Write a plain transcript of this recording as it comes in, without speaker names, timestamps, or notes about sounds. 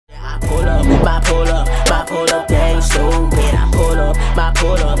my pull up gang stupid. I pull up, my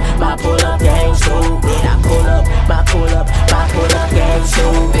pull up, my pull up gang stupid. I pull up, my pull up, my pull up gang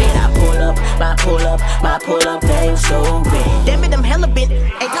stupid. I pull up, my pull up, my pull up gang stupid. Damn it, I'm hella bent.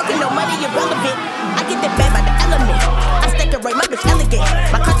 Ain't talking no money, irrelevant. I get that bad by the element. I stack it right, my bitch elegant.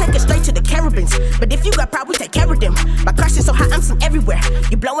 My car take it straight to the Caribbeans. But if you got pride, we take care of them. My car shit so hot, I'm seen everywhere.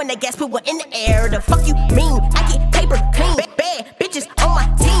 You blowing that gas, put one in the air. The fuck you mean? I get paper clean. Bad bitches on my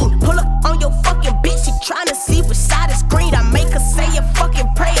team. Pull up on your fucking bitch. She tryna see which side is green. I make her say your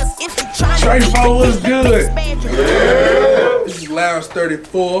fucking prayers if she tryna. Trey phone was good. Yeah. This is Lounge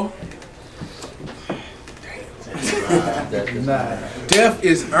 34. Death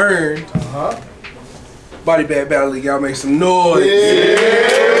is earned. Body Bag Battle League, y'all make some noise. Yeah.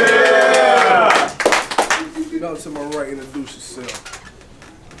 Y'all to my right, introduce yourself.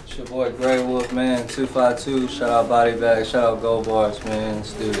 It's your boy Greywolf, man. 252. Shout out Body Bag. Shout out Go Bars, man.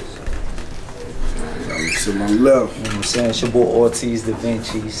 Let's do this. To my left. You know what I'm saying? It's your boy Ortiz,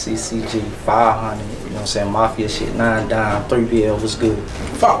 Davinci, CCG, 500. You know what I'm saying? Mafia shit, 9 dime, 3BL was good.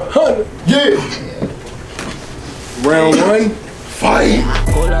 500. Yeah. Round 1. Fight.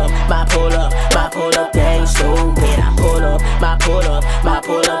 Pull up, my pull up, my pull up gang stupid. I pull up, my pull up, my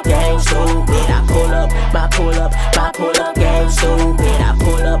pull up gang stupid. I pull up, my pull up, my pull up gang stupid. I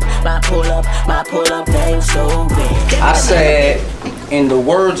pull up, my pull up, my pull up gang stupid. I said, in the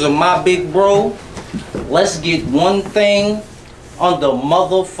words of my big bro, let's get one thing on the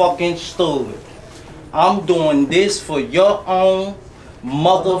motherfucking stood. I'm doing this for your own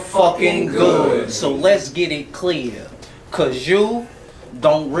motherfucking good. So let's get it clear. Cause you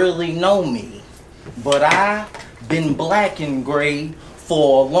don't really know me. But I been black and gray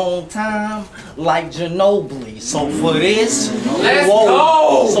for a long time, like Ginobili. So for this, you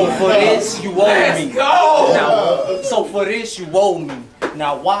owe me. So for this, you owe me. Now, so for this, you owe me.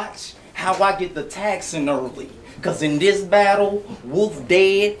 Now watch how I get the taxing early. Cause in this battle, Wolf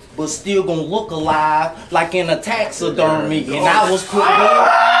dead, but still gonna look alive like in a taxidermy. And I was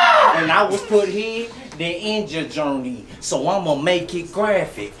put here, then end your journey. So I'ma make it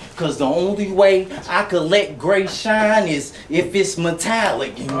graphic. Cause the only way I could let gray shine is if it's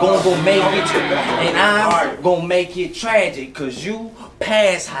metallic. And gonna make it, and I'm gonna make it tragic. Cause you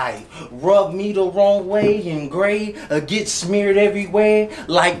past height, rub me the wrong way and gray get smeared everywhere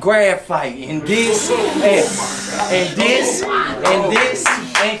like graphite. And this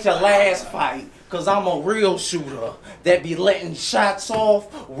ain't your last fight. Cause I'm a real shooter that be letting shots off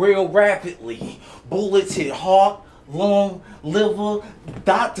real rapidly. Bullets hit heart, lung, liver.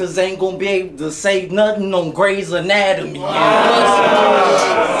 Doctors ain't gonna be able to say nothing on Grey's Anatomy.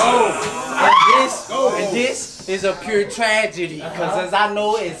 And this is a pure tragedy. Cause as I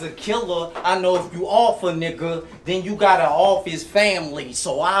know as a killer, I know if you off a nigga, then you gotta off his family.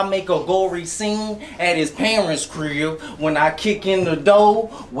 So I make a gory scene at his parents' crib when I kick in the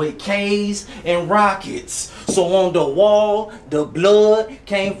door with K's and rockets. So on the wall, the blood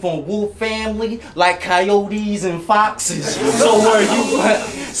came from Wolf family like coyotes and foxes.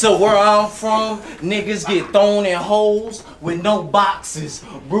 So where I'm from, niggas get thrown in holes with no boxes,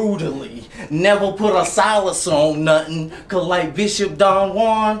 brutally. Never put a silencer on nothing, cause like Bishop Don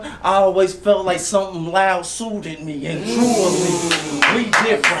Juan, I always felt like something loud suited me. And truly, we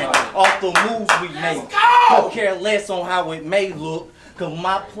different off the moves we make. Don't care less on how it may look, cause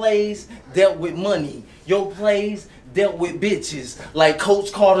my plays dealt with money, your plays dealt with bitches, like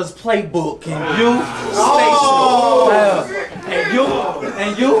Coach Carter's playbook. And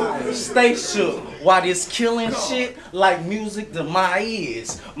you stay shook. Why this killing shit like music to my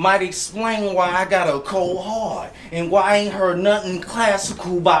ears might explain why I got a cold heart and why I ain't heard nothing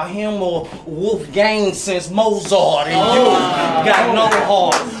classical about him or Wolfgang since Mozart. And you got no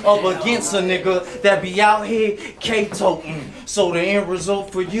heart up against a nigga that be out here K-toting. So the end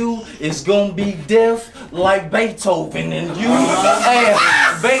result for you is gonna be death like Beethoven. And you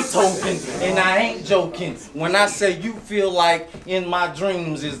ask Beethoven, and I ain't joking when I say you feel like in my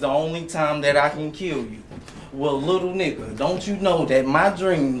dreams is the only time that I can kill you. Well, little nigga, don't you know that my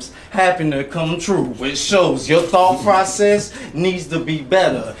dreams happen to come true? Which shows your thought process needs to be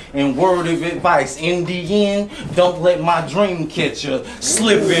better. And word of advice, in the end, don't let my dream catch you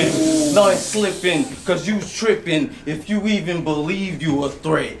slipping. No, it's slipping, cause you tripping if you even believe you a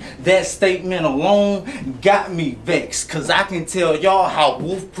threat. That statement alone got me vexed, cause I can tell y'all how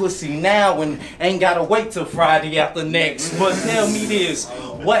Wolf pussy now and ain't gotta wait till Friday after next. But tell me this,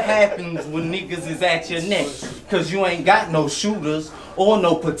 what happens when niggas is at your neck? Cause you ain't got no shooters or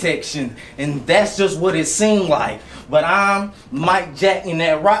no protection, and that's just what it seemed like. But I'm Mike Jack in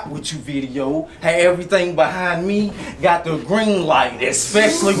that Rock With You video. Had everything behind me got the green light,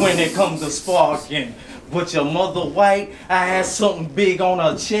 especially when it comes to sparking. but your mother white. I had something big on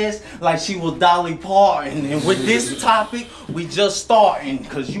her chest like she was Dolly Parton. And with this topic, we just starting,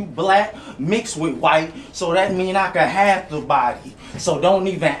 cause you black mixed with white, so that mean I can have the body. So don't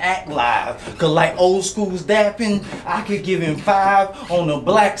even act live, cause like old school's dapping, I could give him 5 on the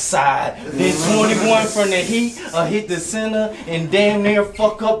black side, then 21 from the heat, hit the center, and damn near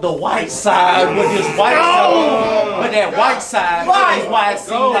fuck up the white side with this white side. But that white side is why it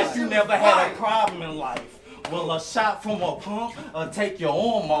seems like you never had a problem in life. Well, a shot from a pump take your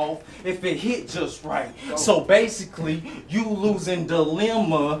arm off if it hit just right. So basically, you losing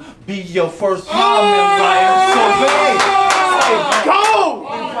dilemma be your first problem in life. So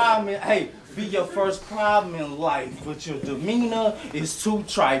hey, be your first problem in life, but your demeanor is too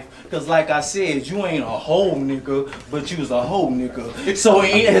trite. Cause like I said, you ain't a whole nigga, but you's a whole nigga. So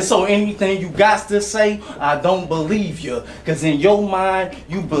anything you got to say, I don't believe you. Cause in your mind,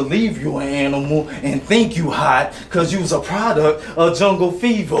 you believe you an animal and think you hot, cause you's a product of jungle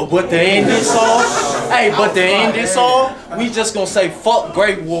fever. But to end this all, we just gonna say fuck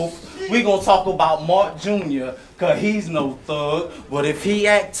Greywolf. We gonna talk about Mark Jr. Cause he's no thug, but if he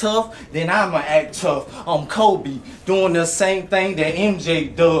act tough, then I'ma act tough. I'm Kobe, doing the same thing that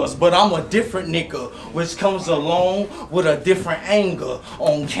MJ does, but I'm a different nigga, which comes along with a different anger.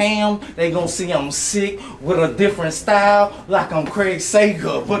 On cam, they gon' see I'm sick with a different style, like I'm Craig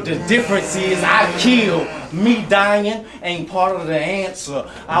Sager. But the difference is I kill. Me dying ain't part of the answer.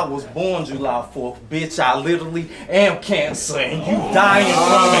 I was born July 4th, bitch. I literally am cancer, and you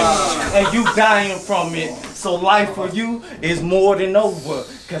dying from it. So life for you is more than over,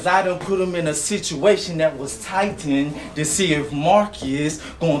 cause I done put him in a situation that was tightened to see if Marcus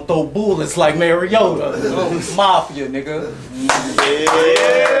gonna throw bullets like Mariota. Mafia, nigga. Yeah.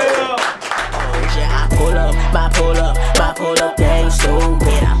 I pull up, my pull up gang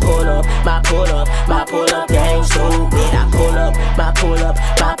stupid. I pull up, my pull up gang stupid. I pull up, my pull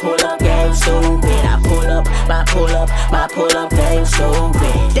up gang stupid. I pull up, my pull up gang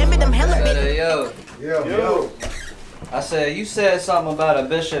stupid. Damn it, them hella big. Yo. I said, you said something about a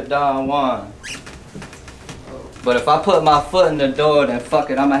Bishop Don Juan. But if I put my foot in the door, then fuck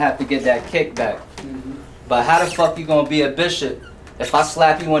it, I'ma have to get that kickback. But how the fuck you gonna be a bishop if I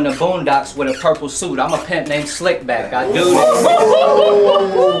slap you in the boondocks with a purple suit? I'm a pimp named Slickback. I do this.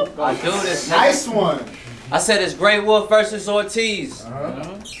 I do this, nigga. Nice one. I said it's Greywolf versus Ortiz.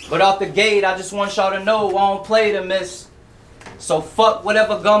 But off the gate, I just want y'all to know I don't play to miss. So fuck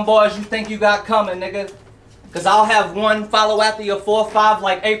whatever gun bars you think you got coming, nigga. Cause I'll have one follow after your 4-5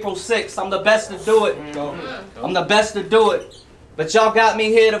 like April 6th. I'm the best to do it. I'm the best to do it. But y'all got me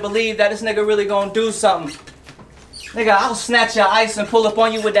here to believe that this nigga really gonna do something. Nigga, I'll snatch your ice and pull up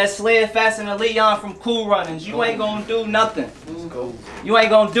on you with that sled faster than Leon from Cool Runnings. You ain't gonna do nothing. You ain't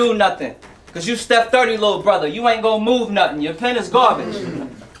gonna do nothing. Cause you Steph 30, little brother. You ain't gonna move nothing. Your pen is garbage.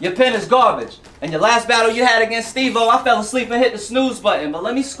 Your pen is garbage. And your last battle you had against Steve-O, I fell asleep and hit the snooze button. But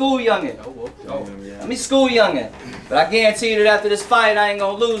let me school youngin'. Let me school youngin'. But I guarantee you that after this fight, I ain't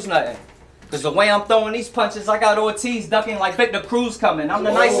gonna lose nothing. Cause the way I'm throwing these punches, I got Ortiz ducking like Victor Cruz coming. I'm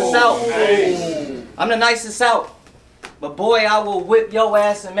the nicest out. I'm the nicest out. But boy, I will whip your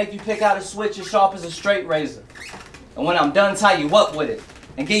ass and make you pick out a switch as sharp as a straight razor. And when I'm done, tie you up with it.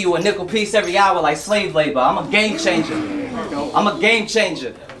 And give you a nickel piece every hour like slave labor. I'm a game changer. I'm a game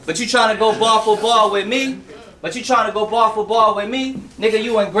changer. But you trying to go bar for bar with me? Nigga,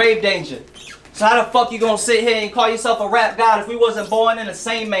 you in grave danger. So how the fuck you gonna sit here and call yourself a rap god if we wasn't born in the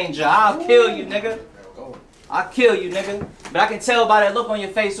same manger? I'll kill you, nigga. I'll kill you, nigga. But I can tell by that look on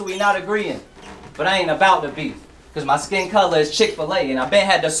your face that we not agreeing. But I ain't about the beef. Cause my skin color is Chick-fil-A and I been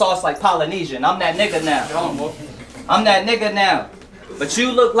had the sauce like Polynesian. I'm that nigga now. I'm that nigga now. But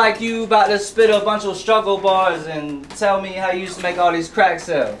you look like you about to spit a bunch of struggle bars and tell me how you used to make all these crack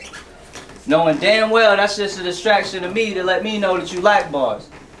sales. Knowing damn well that's just a distraction to me to let me know that you lack bars.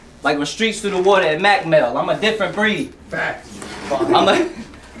 Like when Streets Through the Water at Mac Mel. I'm a different breed.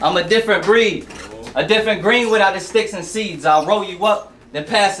 I'm a different breed. A different green without the sticks and seeds. I'll roll you up, then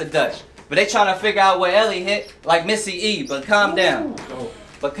pass the Dutch. But they trying to figure out where Ellie hit like Missy E. But calm down.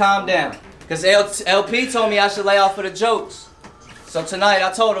 But calm down. Cause LP told me I should lay off for the jokes. So tonight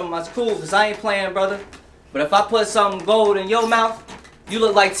I told him that's cool, cause I ain't playing, brother. But if I put something gold in your mouth, you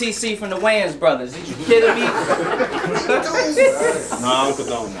look like TC from the Wayans brothers. Is you kidding me? No, I don't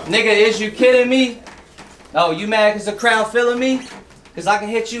condone that. Nigga, is you kidding me? Oh, you mad cause the crowd feeling me? Cause I can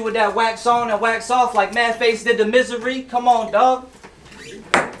hit you with that wax on and wax off like Madface did the Misery? Come on, dog.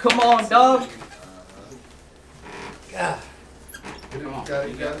 Come on, dog. God. You got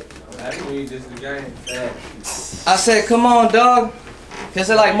it. I said, come on, dog. Cause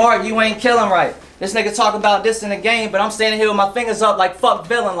they're like, Mark, you ain't killing right. This nigga talk about this in the game, but I'm standing here with my fingers up like fuck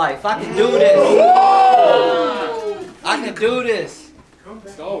villain life. I can do this. I can do this.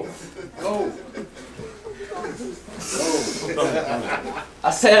 Go. Go. I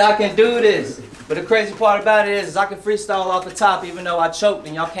said I can do this. But the crazy part about it is I can freestyle off the top even though I choked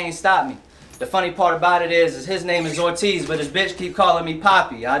and y'all can't stop me. The funny part about it is his name is Ortiz, but his bitch keep calling me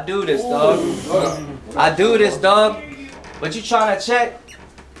Poppy. I do this, dog. I do this, dog. But you trying to check?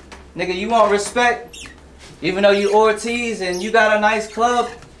 Nigga, you want respect? Even though you Ortiz and you got a nice club,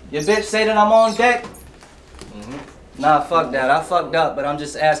 your bitch say that I'm on deck? Nah, fuck that. I fucked up, but I'm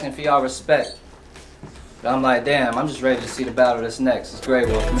just asking for y'all respect. But I'm like, damn, I'm just ready to see the battle that's next. It's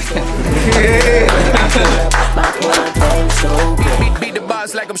Greywolf. Beat the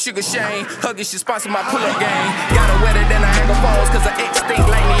boss like I'm Sugar Shane. Huggy should sponsor my pull-up game. Got her wetter than Niagara Falls, cause her ex stink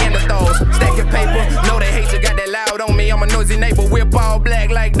like Neanderthals. Stacking paper, know they hate you, got that loud on me. I'm a noisy neighbor, whip all black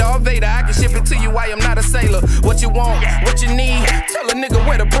like Darth Vader. I can ship it to you, I am not a sailor. What you want, what you need, tell a nigga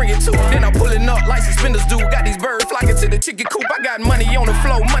where to bring it to. Then I'm pulling up like suspenders do. Got these birds flocking to the chicken coop. I got money on the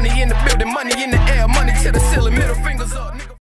floor, money in the building, money in the air, money to the ceiling, middle fingers up, nigga.